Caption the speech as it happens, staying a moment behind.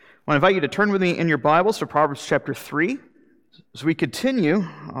I want to invite you to turn with me in your Bibles to Proverbs chapter 3 as we continue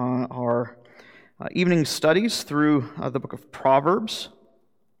our evening studies through the book of Proverbs.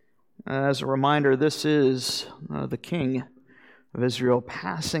 As a reminder, this is the king of Israel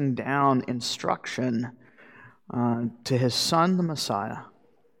passing down instruction to his son, the Messiah.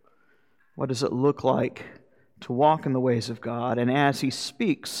 What does it look like to walk in the ways of God? And as he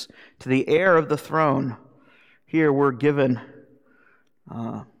speaks to the heir of the throne, here we're given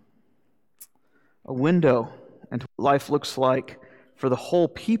a window into what life looks like for the whole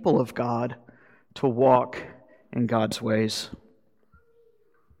people of God to walk in God's ways.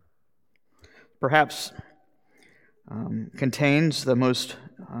 Perhaps contains the most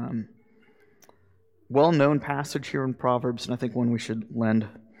well-known passage here in Proverbs, and I think one we should lend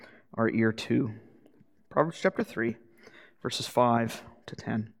our ear to. Proverbs chapter 3, verses 5 to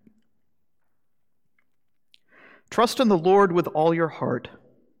 10. Trust in the Lord with all your heart,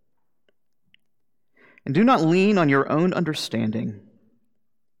 and do not lean on your own understanding.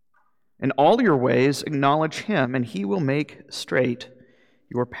 In all your ways acknowledge him, and he will make straight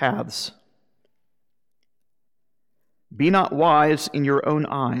your paths. Be not wise in your own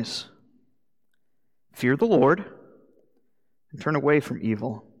eyes. Fear the Lord, and turn away from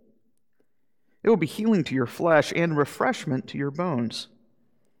evil. It will be healing to your flesh and refreshment to your bones.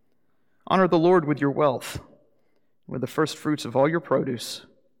 Honor the Lord with your wealth, with the first fruits of all your produce.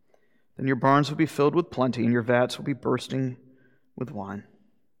 Then your barns will be filled with plenty, and your vats will be bursting with wine.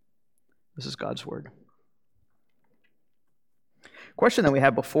 This is God's word. Question that we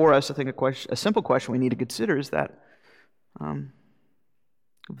have before us, I think a simple question we need to consider is that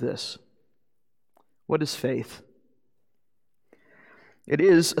this. What is faith? It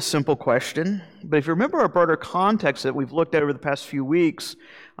is a simple question, but if you remember our broader context that we've looked at over the past few weeks,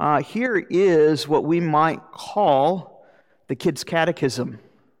 here is what we might call the Kids' Catechism.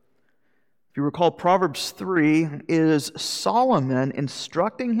 If you recall, Proverbs 3 is Solomon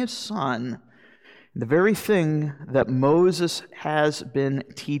instructing his son the very thing that Moses has been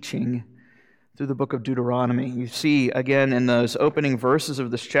teaching through the book of Deuteronomy. You see, again, in those opening verses of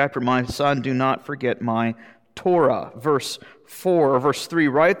this chapter, my son, do not forget my Torah. Verse 4, verse 3,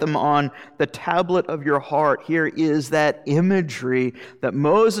 write them on the tablet of your heart. Here is that imagery that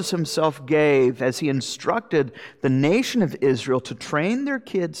Moses himself gave as he instructed the nation of Israel to train their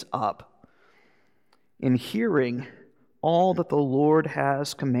kids up in hearing all that the Lord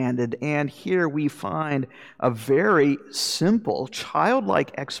has commanded. And here we find a very simple,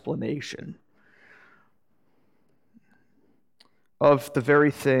 childlike explanation of the very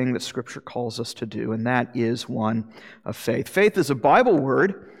thing that Scripture calls us to do, and that is one of faith. Faith is a Bible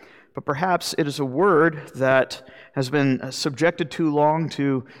word, but perhaps it is a word that has been subjected too long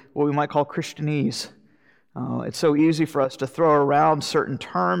to what we might call Christianese. It's so easy for us to throw around certain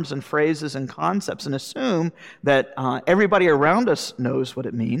terms and phrases and concepts and assume that everybody around us knows what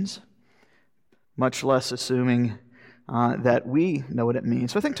it means, much less assuming that we know what it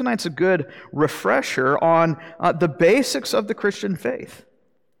means. So I think tonight's a good refresher on the basics of the Christian faith.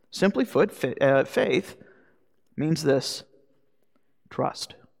 Simply put, faith means this: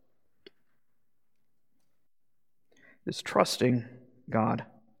 trust. It's trusting God.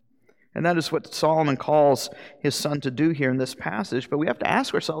 And that is what Solomon calls his son to do here in this passage. But we have to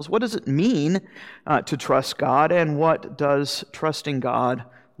ask ourselves, what does it mean to trust God, and what does trusting God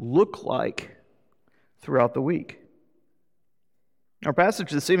look like throughout the week? Our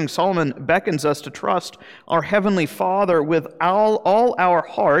passage this evening, Solomon beckons us to trust our Heavenly Father with all our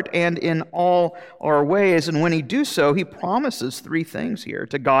heart and in all our ways. And when he do so, he promises three things here: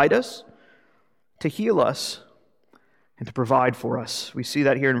 to guide us, to heal us, and to provide for us. We see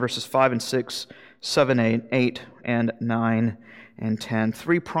that here in verses 5 and 6, 7, 8, and 9, and 10.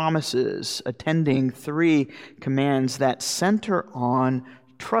 Three promises attending three commands that center on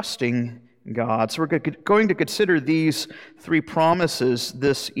trusting God. So we're going to consider these three promises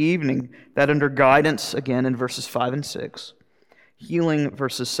this evening, that under guidance, again, in verses 5 and 6, healing,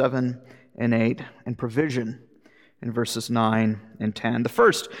 verses 7 and 8, and provision in verses 9 and 10. The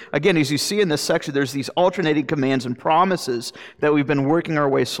first, again, as you see in this section, there's these alternating commands and promises that we've been working our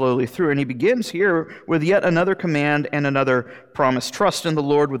way slowly through. And he begins here with yet another command and another promise. Trust in the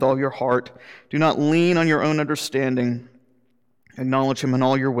Lord with all your heart. Do not lean on your own understanding. Acknowledge him in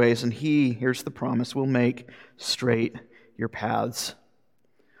all your ways, and he, here's the promise, will make straight your paths.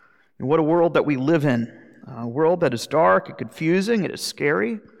 And what a world that we live in. A world that is dark and confusing. It is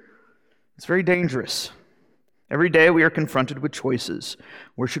scary. It's very dangerous. Every day we are confronted with choices.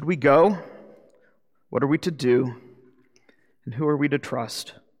 Where should we go? What are we to do? And who are we to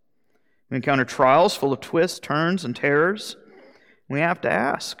trust? We encounter trials full of twists, turns, and terrors. We have to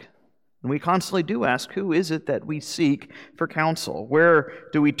ask, And we constantly do ask, who is it that we seek for counsel? Where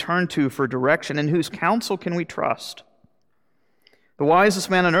do we turn to for direction? And whose counsel can we trust? The wisest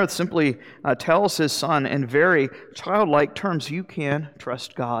man on earth simply tells his son in very childlike terms, you can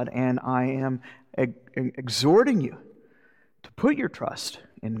trust God, and I am exhorting you to put your trust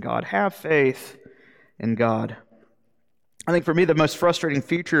in God. Have faith in God. I think for me, the most frustrating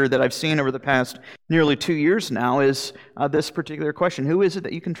feature that I've seen over the past nearly 2 years now is this particular question. Who is it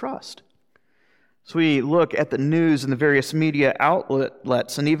that you can trust? So we look at the news and the various media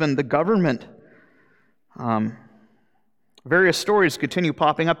outlets and even the government. Various stories continue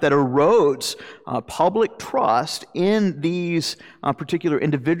popping up that erodes public trust in these particular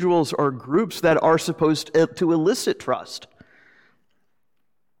individuals or groups that are supposed to elicit trust.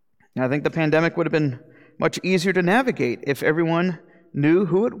 I think the pandemic would have been much easier to navigate if everyone knew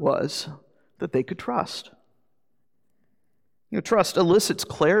who it was that they could trust. Trust elicits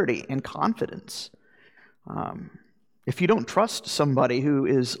clarity and confidence. If you don't trust somebody who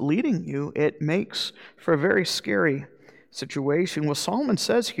is leading you, it makes for a very scary situation. Well, Solomon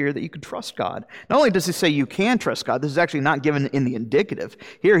says here that you can trust God. Not only does he say you can trust God, this is actually not given in the indicative.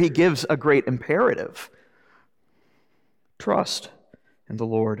 Here he gives a great imperative. Trust in the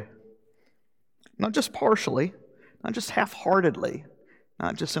Lord. Not just partially, not just half-heartedly,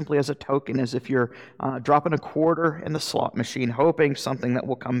 not just simply as a token, as if you're dropping a quarter in the slot machine, hoping something that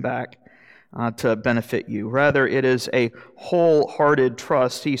will come back to benefit you. Rather, it is a wholehearted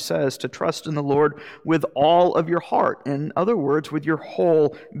trust. He says to trust in the Lord with all of your heart. In other words, with your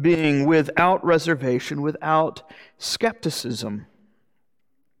whole being, without reservation, without skepticism.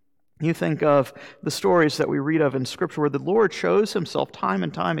 You think of the stories that we read of in Scripture where the Lord shows himself time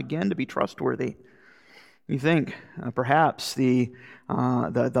and time again to be trustworthy. You think perhaps the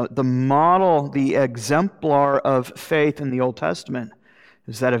model, the exemplar of faith in the Old Testament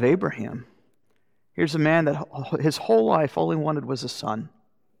is that of Abraham. Here's a man that his whole life all he wanted was a son.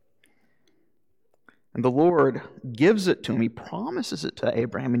 And the Lord gives it to him. He promises it to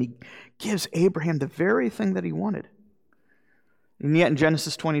Abraham, and he gives Abraham the very thing that he wanted. And yet in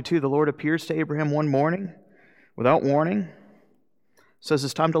Genesis 22, the Lord appears to Abraham one morning without warning, says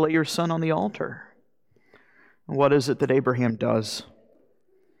it's time to lay your son on the altar. And what is it that Abraham does?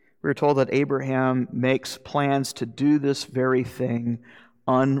 We're told that Abraham makes plans to do this very thing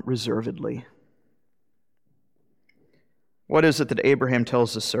unreservedly. What is it that Abraham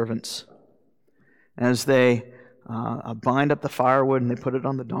tells his servants? As they bind up the firewood and they put it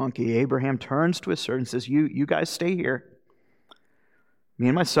on the donkey, Abraham turns to his servants and says, You guys stay here. Me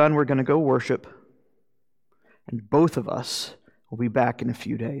and my son, we're going to go worship, and both of us will be back in a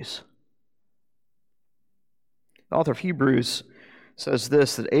few days. The author of Hebrews says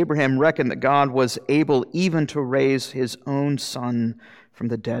this, that Abraham reckoned that God was able even to raise his own son from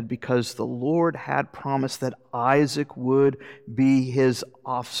the dead because the Lord had promised that Isaac would be his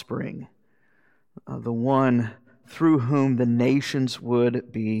offspring, the one through whom the nations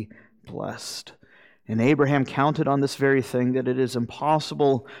would be blessed. And Abraham counted on this very thing, that it is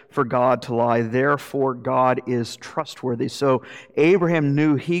impossible for God to lie. Therefore, God is trustworthy. So Abraham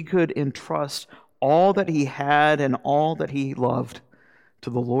knew he could entrust all that he had and all that he loved to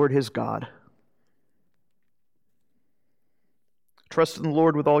the Lord his God. Trust in the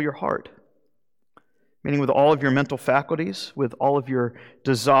Lord with all your heart, meaning with all of your mental faculties, with all of your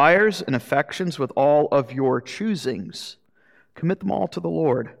desires and affections, with all of your choosings. Commit them all to the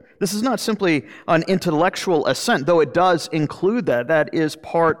Lord. This is not simply an intellectual assent, though it does include that. That is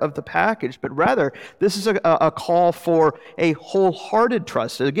part of the package. But rather, this is a call for a wholehearted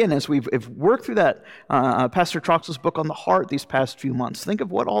trust. Again, as we've worked through that Pastor Troxel's book on the heart these past few months, think of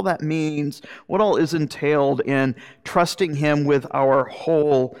what all that means, what all is entailed in trusting Him with our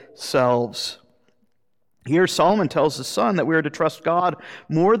whole selves. Here Solomon tells his son that we are to trust God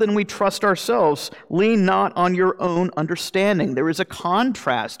more than we trust ourselves. Lean not on your own understanding. There is a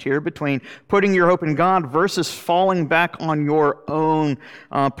contrast here between putting your hope in God versus falling back on your own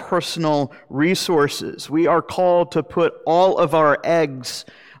personal resources. We are called to put all of our eggs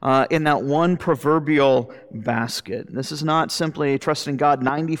in that one proverbial basket. This is not simply trusting God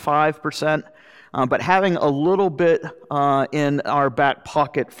 95%, but having a little bit in our back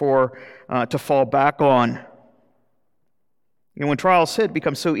pocket for to fall back on. When trials hit, it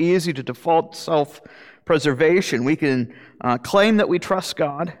becomes so easy to default self-preservation. We can claim that we trust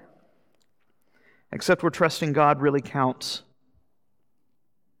God, except where trusting God really counts.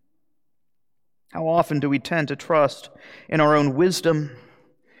 How often do we tend to trust in our own wisdom,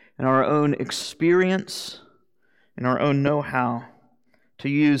 in our own experience, in our own know-how, to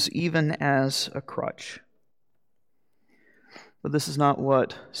use even as a crutch? But this is not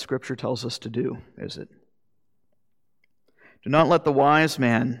what Scripture tells us to do, is it? Do not let the wise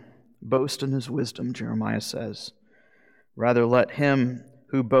man boast in his wisdom, Jeremiah says. Rather, let him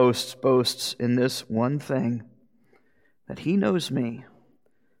who boasts in this one thing, that he knows me,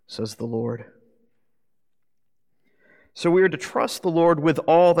 says the Lord. So we are to trust the Lord with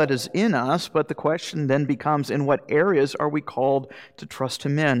all that is in us, but the question then becomes, in what areas are we called to trust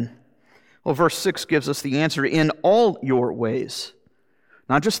Him in? Well, verse 6 gives us the answer: in all your ways.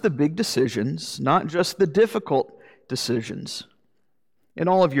 Not just the big decisions, not just the difficult decisions. In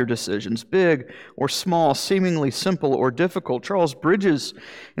all of your decisions, big or small, seemingly simple or difficult. Charles Bridges,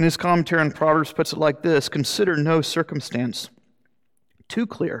 in his commentary on Proverbs, puts it like this: consider no circumstance too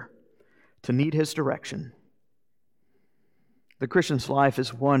clear to need His direction. The Christian's life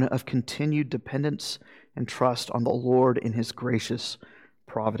is one of continued dependence and trust on the Lord in His gracious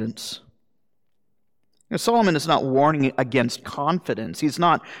providence. Solomon is not warning against confidence. He's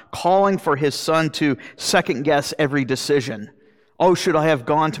not calling for his son to second-guess every decision. Oh, should I have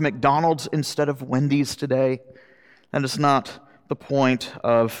gone to McDonald's instead of Wendy's today? That is not the point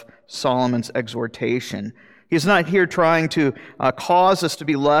of Solomon's exhortation. He's not here trying to cause us to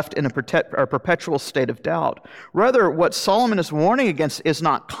be left in a perpetual state of doubt. Rather, what Solomon is warning against is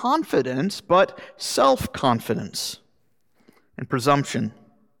not confidence, but self-confidence and presumption.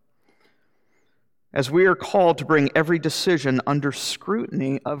 As we are called to bring every decision under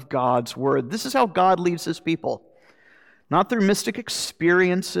scrutiny of God's Word. This is how God leads His people. Not through mystic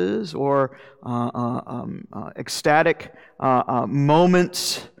experiences or ecstatic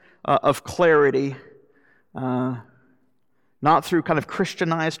moments of clarity. Not through kind of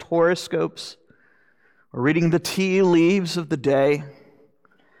Christianized horoscopes or reading the tea leaves of the day,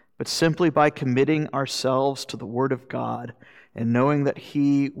 but simply by committing ourselves to the Word of God and knowing that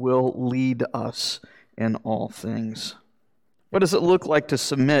He will lead us in all things. What does it look like to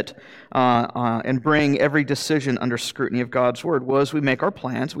submit and bring every decision under scrutiny of God's Word? Well, as we make our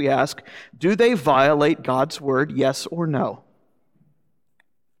plans, we ask, do they violate God's Word, yes or no?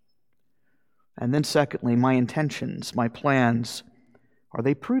 And then secondly, my intentions, my plans, are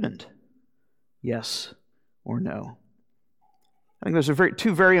they prudent? Yes or no? I think those are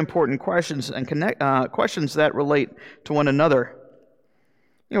two very important questions and questions that relate to one another.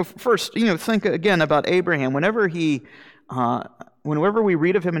 First, think again about Abraham. Whenever we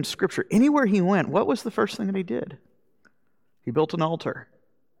read of him in Scripture, anywhere he went, what was the first thing that he did? He built an altar.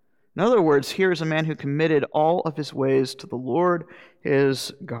 In other words, here is a man who committed all of his ways to the Lord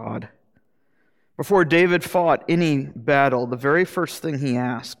his God. Before David fought any battle, the very first thing he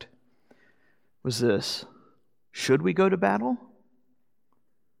asked was this: should we go to battle?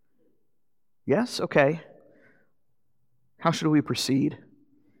 Yes? Okay. How should we proceed?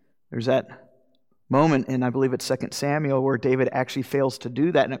 There's that moment in, I believe it's 2 Samuel, where David actually fails to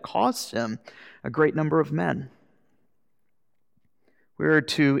do that, and it costs him a great number of men. We're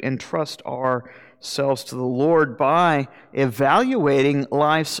to entrust ourselves to the Lord by evaluating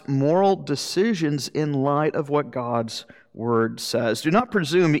life's moral decisions in light of what God's Word says. Do not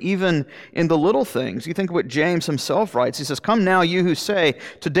presume even in the little things. You think of what James himself writes. He says, "Come now, you who say,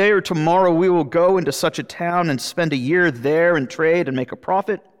 today or tomorrow we will go into such a town and spend a year there and trade and make a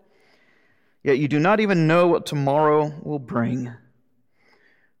profit. Yet you do not even know what tomorrow will bring.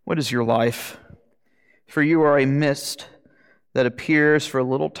 What is your life? For you are a mist that appears for a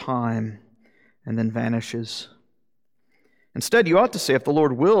little time and then vanishes. Instead, you ought to say, if the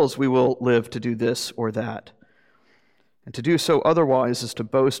Lord wills, we will live to do this or that. And to do so otherwise is to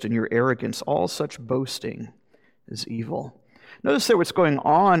boast in your arrogance. All such boasting is evil." Notice there what's going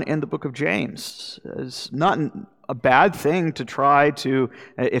on in the book of James. It's not a bad thing to try to,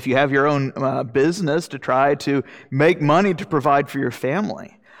 if you have your own business, to try to make money to provide for your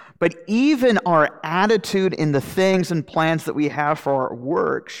family. But even our attitude in the things and plans that we have for our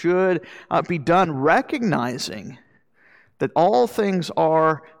work should be done recognizing that all things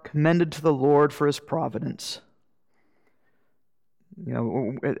are commended to the Lord for His providence.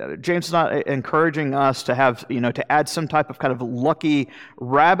 James is not encouraging us to have, to add some type of kind of lucky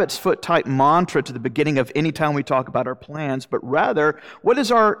rabbit's foot type mantra to the beginning of any time we talk about our plans, but rather, what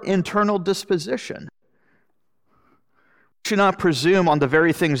is our internal disposition? We should not presume on the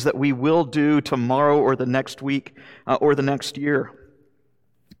very things that we will do tomorrow or the next week or the next year.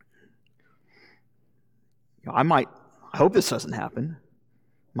 I hope this doesn't happen.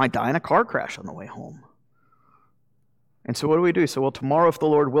 I might die in a car crash on the way home. And so what do we do? So, tomorrow, if the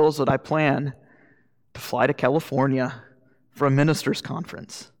Lord wills it, I plan to fly to California for a minister's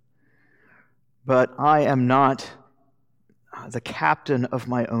conference. But I am not the captain of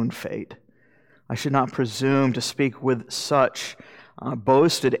my own fate. I should not presume to speak with such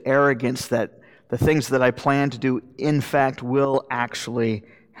boasted arrogance that the things that I plan to do, in fact, will actually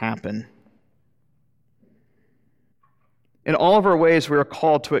happen. In all of our ways, we are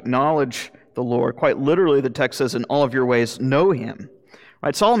called to acknowledge the Lord. Quite literally, the text says, in all of your ways, know Him.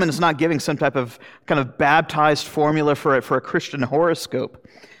 Right? Solomon is not giving some type of kind of baptized formula for a Christian horoscope.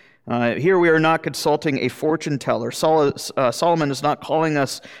 Here we are not consulting a fortune teller. Solomon is not calling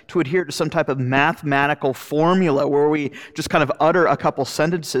us to adhere to some type of mathematical formula where we just kind of utter a couple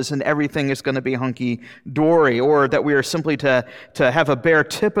sentences and everything is going to be hunky-dory, or that we are simply to have a bare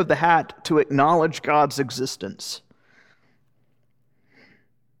tip of the hat to acknowledge God's existence.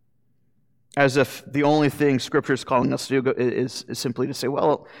 As if the only thing Scripture is calling us to do is simply to say,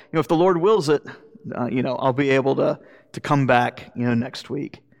 well, if the Lord wills it, I'll be able to come back, next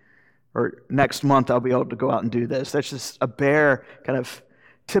week. Or next month I'll be able to go out and do this. That's just a bare kind of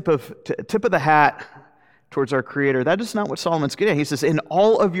tip of the hat towards our Creator. That is not what Solomon's getting at. He says, in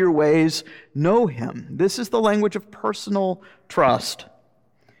all of your ways, know Him. This is the language of personal trust.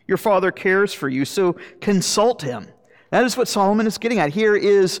 Your Father cares for you, so consult Him. That is what Solomon is getting at. Here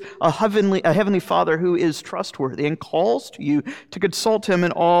is a heavenly Father who is trustworthy and calls to you to consult Him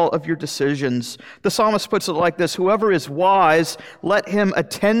in all of your decisions. The psalmist puts it like this: whoever is wise, let him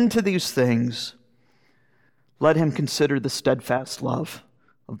attend to these things. Let him consider the steadfast love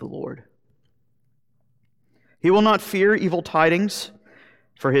of the Lord. He will not fear evil tidings,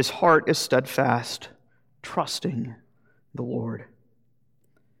 for his heart is steadfast, trusting the Lord.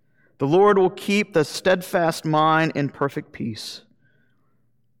 The Lord will keep the steadfast mind in perfect peace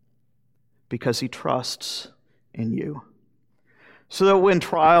because he trusts in you. So that when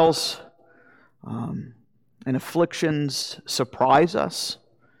trials and afflictions surprise us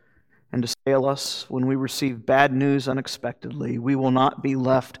and assail us, when we receive bad news unexpectedly, we will not be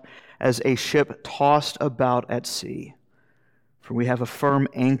left as a ship tossed about at sea, for we have a firm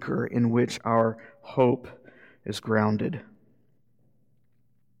anchor in which our hope is grounded.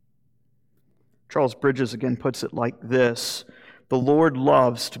 Charles Bridges again puts it like this: the Lord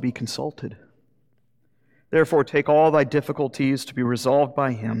loves to be consulted. Therefore, take all thy difficulties to be resolved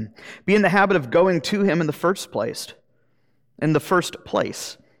by Him. Be in the habit of going to Him in the first place,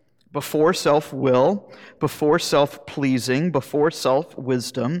 before self-will, before self-pleasing, before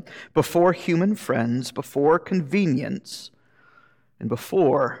self-wisdom, before human friends, before convenience, and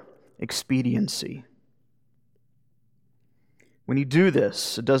before expediency. When you do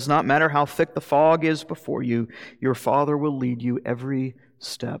this, it does not matter how thick the fog is before you, your Father will lead you every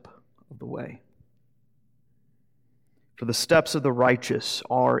step of the way. For the steps of the righteous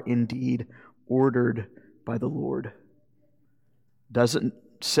are indeed ordered by the Lord. Doesn't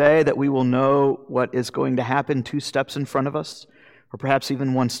say that we will know what is going to happen 2 steps in front of us, or perhaps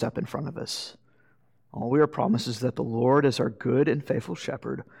even 1 step in front of us. All we are promised is that the Lord, as our good and faithful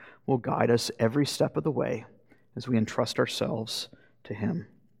shepherd, will guide us every step of the way as we entrust ourselves to Him.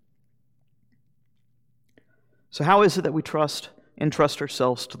 So how is it that we entrust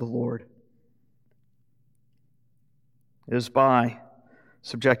ourselves to the Lord? It is by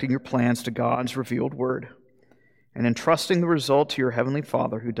subjecting your plans to God's revealed word and entrusting the result to your heavenly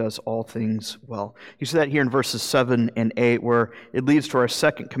Father who does all things well. You see that here in verses 7 and 8, where it leads to our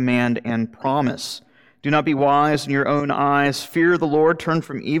second command and promise. Do not be wise in your own eyes. Fear the Lord. Turn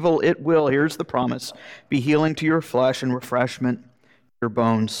from evil. It will, here's the promise, be healing to your flesh and refreshment to your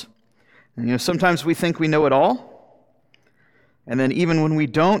bones. And sometimes we think we know it all. And then even when we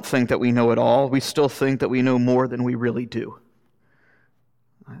don't think that we know it all, we still think that we know more than we really do.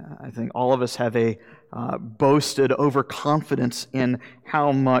 I think all of us have a boasted overconfidence in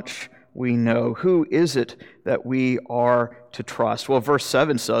how much we know. Who is it that we are to trust? Well, verse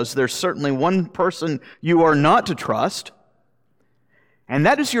 7 says, there's certainly one person you are not to trust, and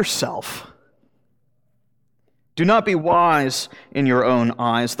that is yourself. Do not be wise in your own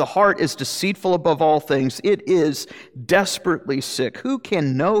eyes. The heart is deceitful above all things. It is desperately sick. Who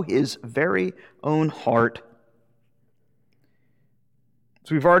can know his very own heart?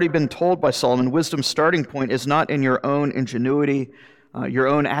 So we've already been told by Solomon, wisdom's starting point is not in your own ingenuity, your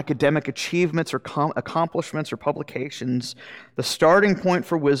own academic achievements or accomplishments or publications. The starting point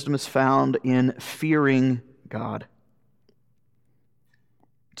for wisdom is found in fearing God.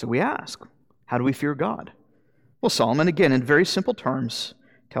 So we ask, how do we fear God? Well, Solomon, again, in very simple terms,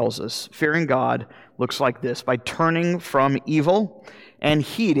 tells us fearing God looks like this: by turning from evil and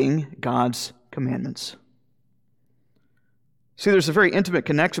heeding God's commandments. See, there's a very intimate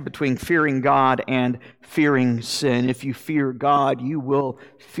connection between fearing God and fearing sin. If you fear God, you will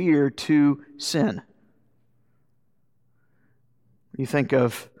fear to sin. You think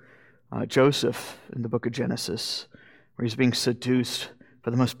of Joseph in the book of Genesis, where he's being seduced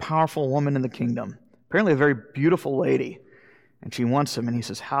by the most powerful woman in the kingdom, apparently a very beautiful lady, and she wants him, and he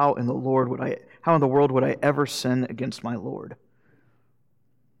says, how in the world would I ever sin against my Lord?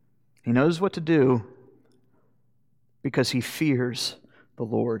 He knows what to do because he fears the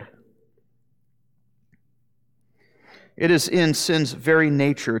Lord. It is in sin's very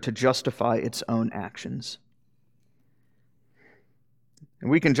nature to justify its own actions. And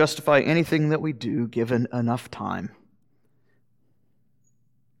we can justify anything that we do given enough time.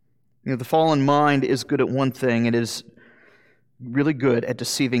 The fallen mind is good at one thing. It is really good at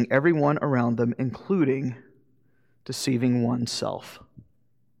deceiving everyone around them, including deceiving oneself.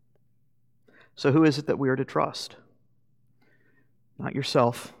 So who is it that we are to trust? Not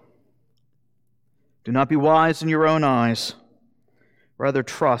yourself. Do not be wise in your own eyes. Rather,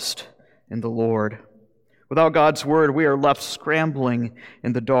 trust in the Lord. Without God's word, we are left scrambling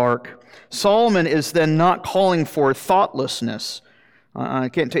in the dark. Solomon is then not calling for thoughtlessness. I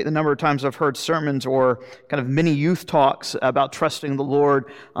can't take the number of times I've heard sermons or kind of mini youth talks about trusting the Lord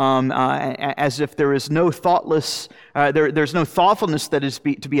as if there is no there's no thoughtfulness that is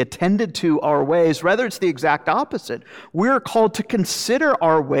to be attended to our ways. Rather, it's the exact opposite. We're called to consider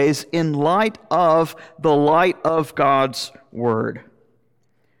our ways in light of the light of God's word.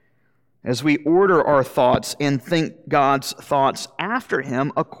 As we order our thoughts and think God's thoughts after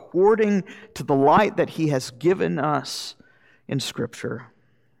Him according to the light that He has given us in Scripture.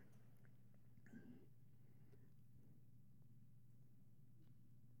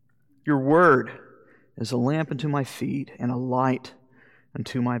 Your word is a lamp unto my feet and a light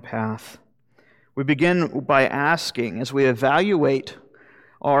unto my path. We begin by asking, as we evaluate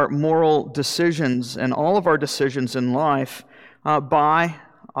our moral decisions and all of our decisions in life, by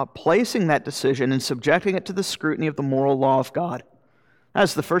placing that decision and subjecting it to the scrutiny of the moral law of God.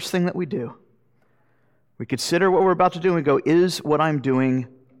 That's the first thing that we do. We consider what we're about to do and we go, is what I'm doing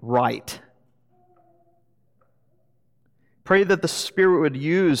right? Pray that the Spirit would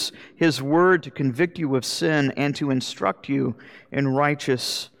use His word to convict you of sin and to instruct you in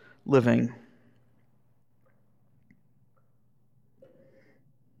righteous living.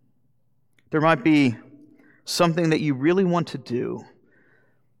 There might be something that you really want to do,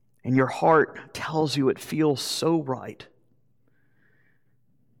 and your heart tells you it feels so right.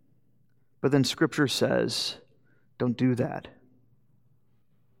 But then Scripture says, don't do that.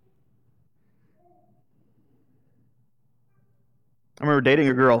 I remember dating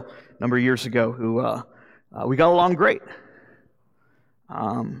a girl a number of years ago who we got along great.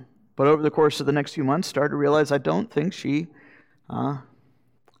 But over the course of the next few months, started to realize I don't think she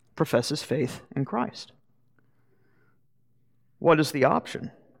professes faith in Christ. What is the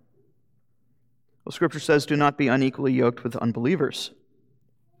option? Well, Scripture says, do not be unequally yoked with unbelievers.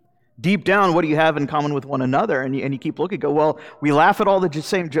 Deep down, what do you have in common with one another? And you keep looking, go, well, we laugh at all the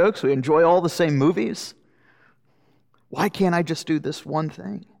same jokes, we enjoy all the same movies. Why can't I just do this one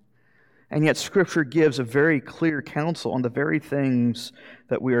thing? And yet Scripture gives a very clear counsel on the very things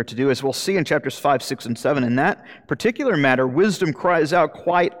that we are to do. As we'll see in chapters 5, 6, and 7, in that particular matter, wisdom cries out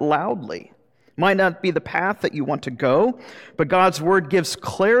quite loudly. Might not be the path that you want to go, but God's word gives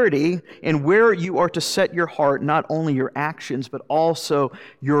clarity in where you are to set your heart, not only your actions, but also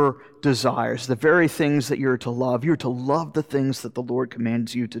your desires, the very things that you're to love. You're to love the things that the Lord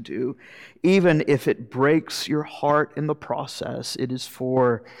commands you to do. Even if it breaks your heart in the process, it is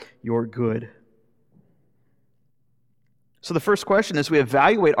for your good. So the first question as we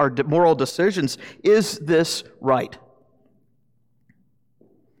evaluate our moral decisions, is this right?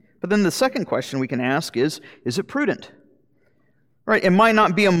 But then the second question we can ask is it prudent? Right? It might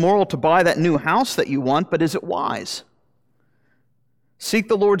not be immoral to buy that new house that you want, but is it wise? Seek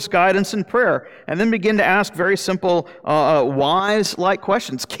the Lord's guidance in prayer, and then begin to ask very simple, wise-like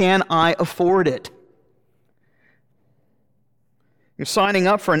questions. Can I afford it? You're signing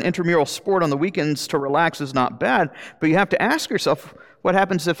up for an intramural sport on the weekends to relax is not bad, but you have to ask yourself, what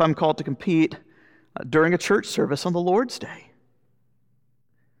happens if I'm called to compete during a church service on the Lord's Day?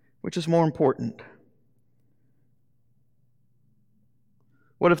 Which is more important?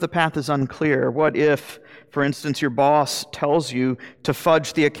 What if the path is unclear? What if, for instance, your boss tells you to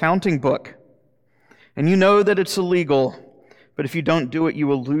fudge the accounting book, and you know that it's illegal, but if you don't do it, you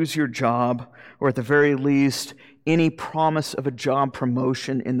will lose your job, or at the very least, any promise of a job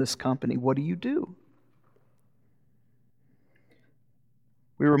promotion in this company? What do you do?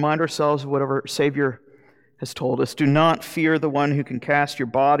 We remind ourselves of what our Savior has told us, do not fear the one who can cast your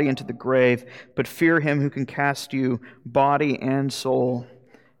body into the grave, but fear him who can cast you, body and soul,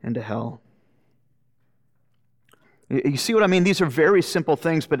 into hell. You see what I mean? These are very simple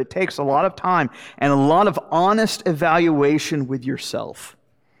things, but it takes a lot of time and a lot of honest evaluation with yourself.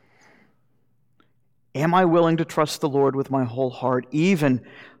 Am I willing to trust the Lord with my whole heart, even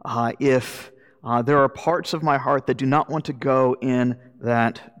if there are parts of my heart that do not want to go in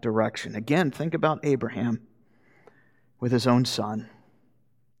that direction? Again, think about Abraham with his own son.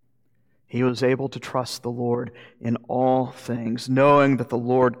 He was able to trust the Lord in all things, knowing that the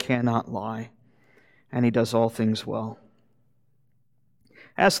Lord cannot lie, and he does all things well.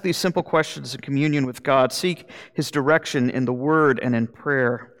 Ask these simple questions in communion with God. Seek his direction in the Word and in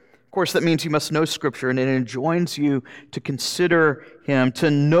prayer. Of course, that means you must know Scripture, and it enjoins you to consider him, to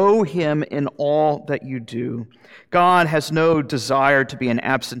know him in all that you do. God has no desire to be an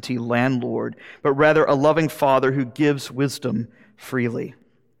absentee landlord, but rather a loving Father who gives wisdom freely.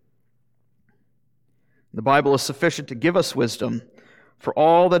 The Bible is sufficient to give us wisdom for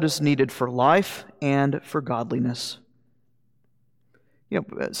all that is needed for life and for godliness.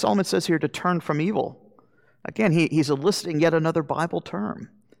 Solomon says here to turn from evil. Again, he's eliciting yet another Bible term.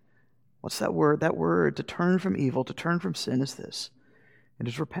 What's that word? That word, to turn from evil, to turn from sin, is this. It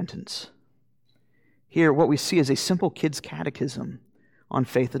is repentance. Here, what we see is a simple kid's catechism on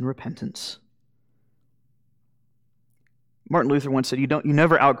faith and repentance. Martin Luther once said, you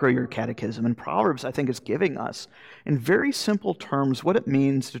never outgrow your catechism. And Proverbs, I think, is giving us, in very simple terms, what it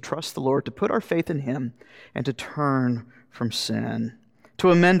means to trust the Lord, to put our faith in him, and to turn from sin,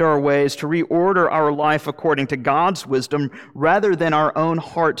 to amend our ways, to reorder our life according to God's wisdom rather than our own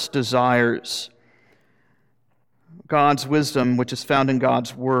heart's desires. God's wisdom, which is found in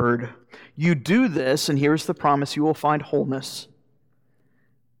God's word. You do this, and here's the promise, you will find wholeness.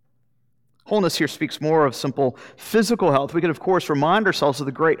 Wholeness here speaks more of simple physical health. We could, of course, remind ourselves of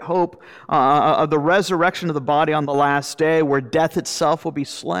the great hope of the resurrection of the body on the last day, where death itself will be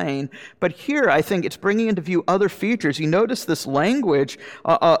slain. But here, I think it's bringing into view other features. You notice this language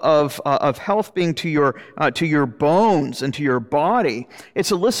of health being to your bones and to your body.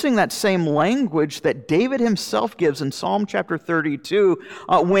 It's eliciting that same language that David himself gives in Psalm chapter 32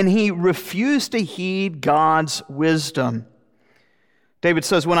 when he refused to heed God's wisdom. David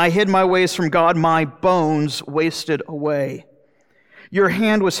says, when I hid my ways from God, my bones wasted away. Your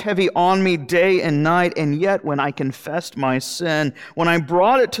hand was heavy on me day and night, and yet when I confessed my sin, when I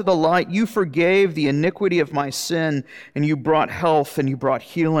brought it to the light, you forgave the iniquity of my sin, and you brought health, and you brought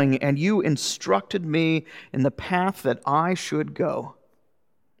healing, and you instructed me in the path that I should go.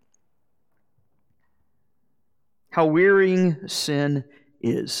 How wearying sin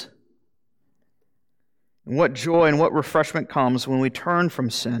is. And what joy and what refreshment comes when we turn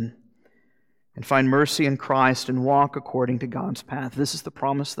from sin and find mercy in Christ and walk according to God's path. This is the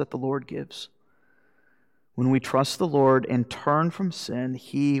promise that the Lord gives. When we trust the Lord and turn from sin,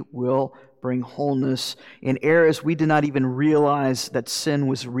 he will bring wholeness in areas we did not even realize that sin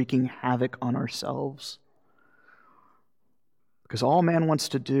was wreaking havoc on ourselves. Because all man wants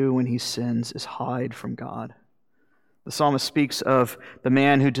to do when he sins is hide from God. The psalmist speaks of the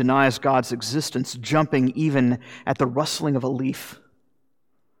man who denies God's existence, jumping even at the rustling of a leaf.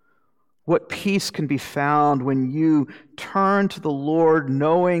 What peace can be found when you turn to the Lord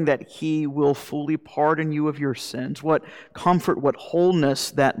knowing that he will fully pardon you of your sins? What comfort, what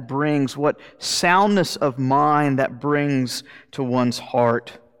wholeness that brings, what soundness of mind that brings to one's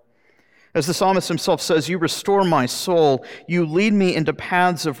heart. As the psalmist himself says, you restore my soul, you lead me into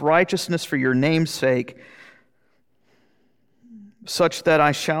paths of righteousness for your name's sake, such that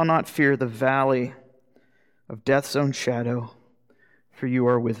I shall not fear the valley of death's own shadow, for you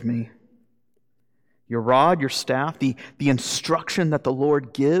are with me. Your rod, your staff, the instruction that the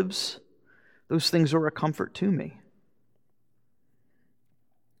Lord gives, those things are a comfort to me.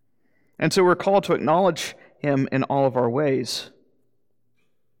 And so we're called to acknowledge him in all of our ways.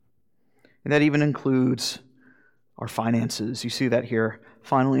 And that even includes our finances. You see that here,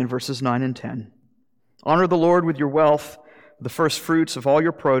 finally, in verses 9 and 10. Honor the Lord with your wealth, the first fruits of all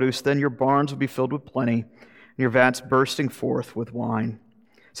your produce, then your barns will be filled with plenty, and your vats bursting forth with wine.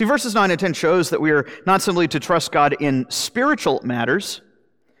 See, verses 9 and 10 shows that we are not simply to trust God in spiritual matters,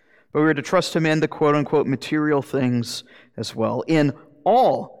 but we are to trust him in the quote-unquote material things as well. In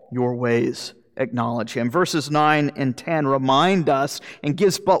all your ways, acknowledge him. Verses 9 and 10 remind us and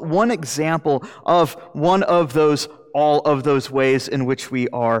gives but one example of one of those all of those ways in which we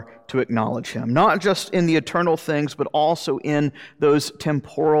are to acknowledge him. Not just in the eternal things, but also in those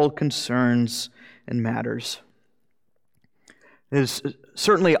temporal concerns and matters. It is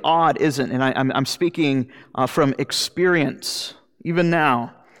certainly odd, isn't it? And I'm speaking from experience, even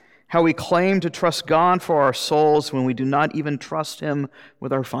now, how we claim to trust God for our souls when we do not even trust him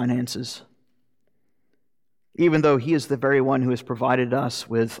with our finances. even though he is the very one who has provided us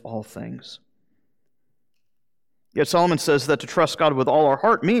with all things. Yet Solomon says that to trust God with all our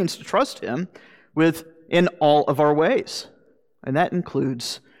heart means to trust him in all of our ways. And that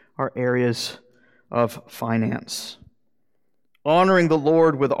includes our areas of finance. Honoring the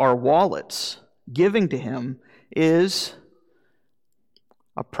Lord with our wallets, giving to him, is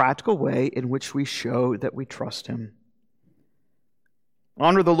a practical way in which we show that we trust him.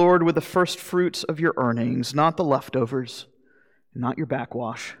 Honor the Lord with the first fruits of your earnings, not the leftovers, not your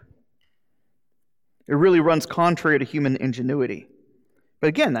backwash. It really runs contrary to human ingenuity. But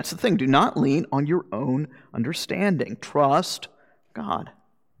again, that's the thing. Do not lean on your own understanding. Trust God.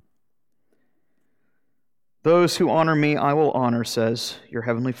 Those who honor me, I will honor, says your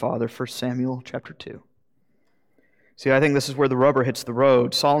heavenly Father, 1 Samuel chapter 2. See, I think this is where the rubber hits the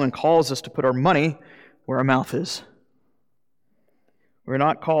road. Solomon calls us to put our money where our mouth is. We're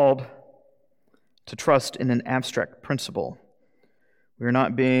not called to trust in an abstract principle. We're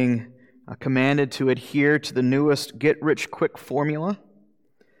not being commanded to adhere to the newest get-rich-quick formula.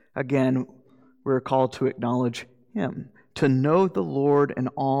 Again, we're called to acknowledge him, to know the Lord in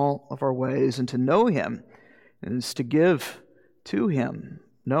all of our ways, and to know him is to give to him,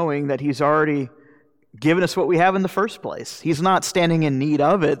 knowing that he's already given us what we have in the first place. He's not standing in need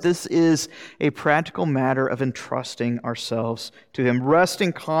of it. This is a practical matter of entrusting ourselves to him,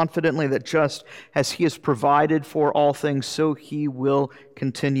 resting confidently that just as he has provided for all things, so he will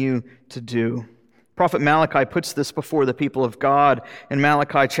continue to do. Prophet Malachi puts this before the people of God in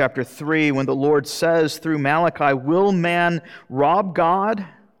Malachi chapter 3 when the Lord says through Malachi, "Will man rob God?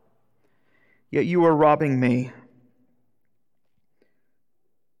 Yet you are robbing me."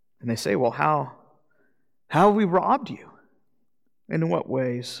 And they say, well, how have we robbed you? And in what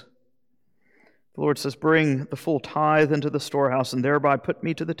ways? The Lord says, "Bring the full tithe into the storehouse, and thereby put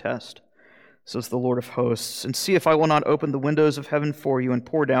me to the test, says the Lord of hosts, and see if I will not open the windows of heaven for you and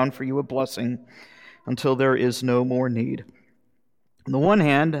pour down for you a blessing until there is no more need." On the one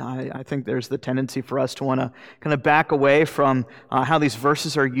hand, I think there's the tendency for us to want to kind of back away from how these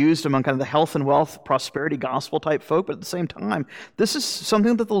verses are used among kind of the health and wealth, prosperity gospel type folk, but at the same time, this is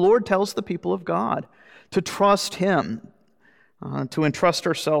something that the Lord tells the people of God, to trust him, to entrust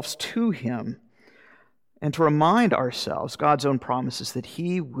ourselves to him, and to remind ourselves God's own promises that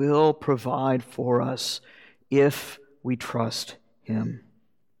he will provide for us if we trust him.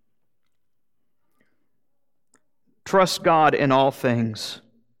 Trust God in all things.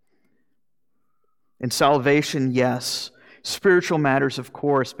 In salvation, yes. Spiritual matters, of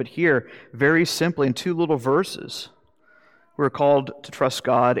course, but here, very simply, in two little verses, we're called to trust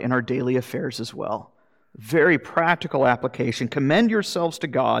God in our daily affairs as well. Very practical application. Commend yourselves to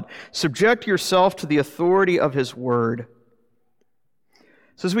God. Subject yourself to the authority of his word.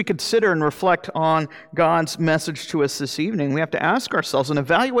 So as we consider and reflect on God's message to us this evening, we have to ask ourselves and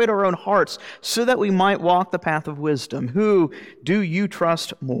evaluate our own hearts so that we might walk the path of wisdom. Who do you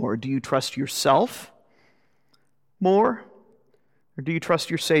trust more? Do you trust yourself more? Or do you trust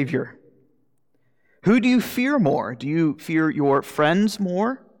your Savior? Who do you fear more? Do you fear your friends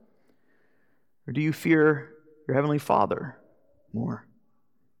more? Or do you fear your Heavenly Father more?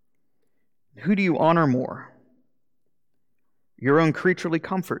 Who do you honor more? Your own creaturely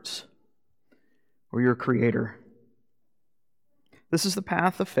comforts or your Creator? This is the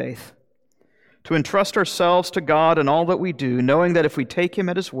path of faith, to entrust ourselves to God in all that we do, knowing that if we take him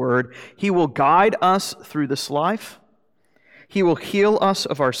at his word, he will guide us through this life, he will heal us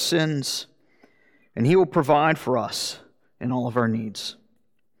of our sins, and he will provide for us in all of our needs.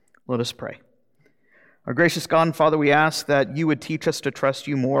 Let us pray. Our gracious God and Father, we ask that you would teach us to trust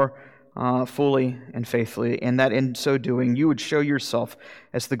you more fully and faithfully, and that in so doing you would show yourself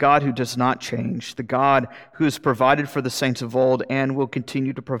as the God who does not change, the God who has provided for the saints of old and will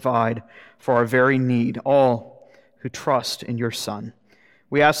continue to provide for our very need, all who trust in your Son.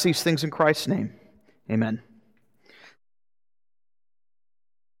 We ask these things in Christ's name. Amen.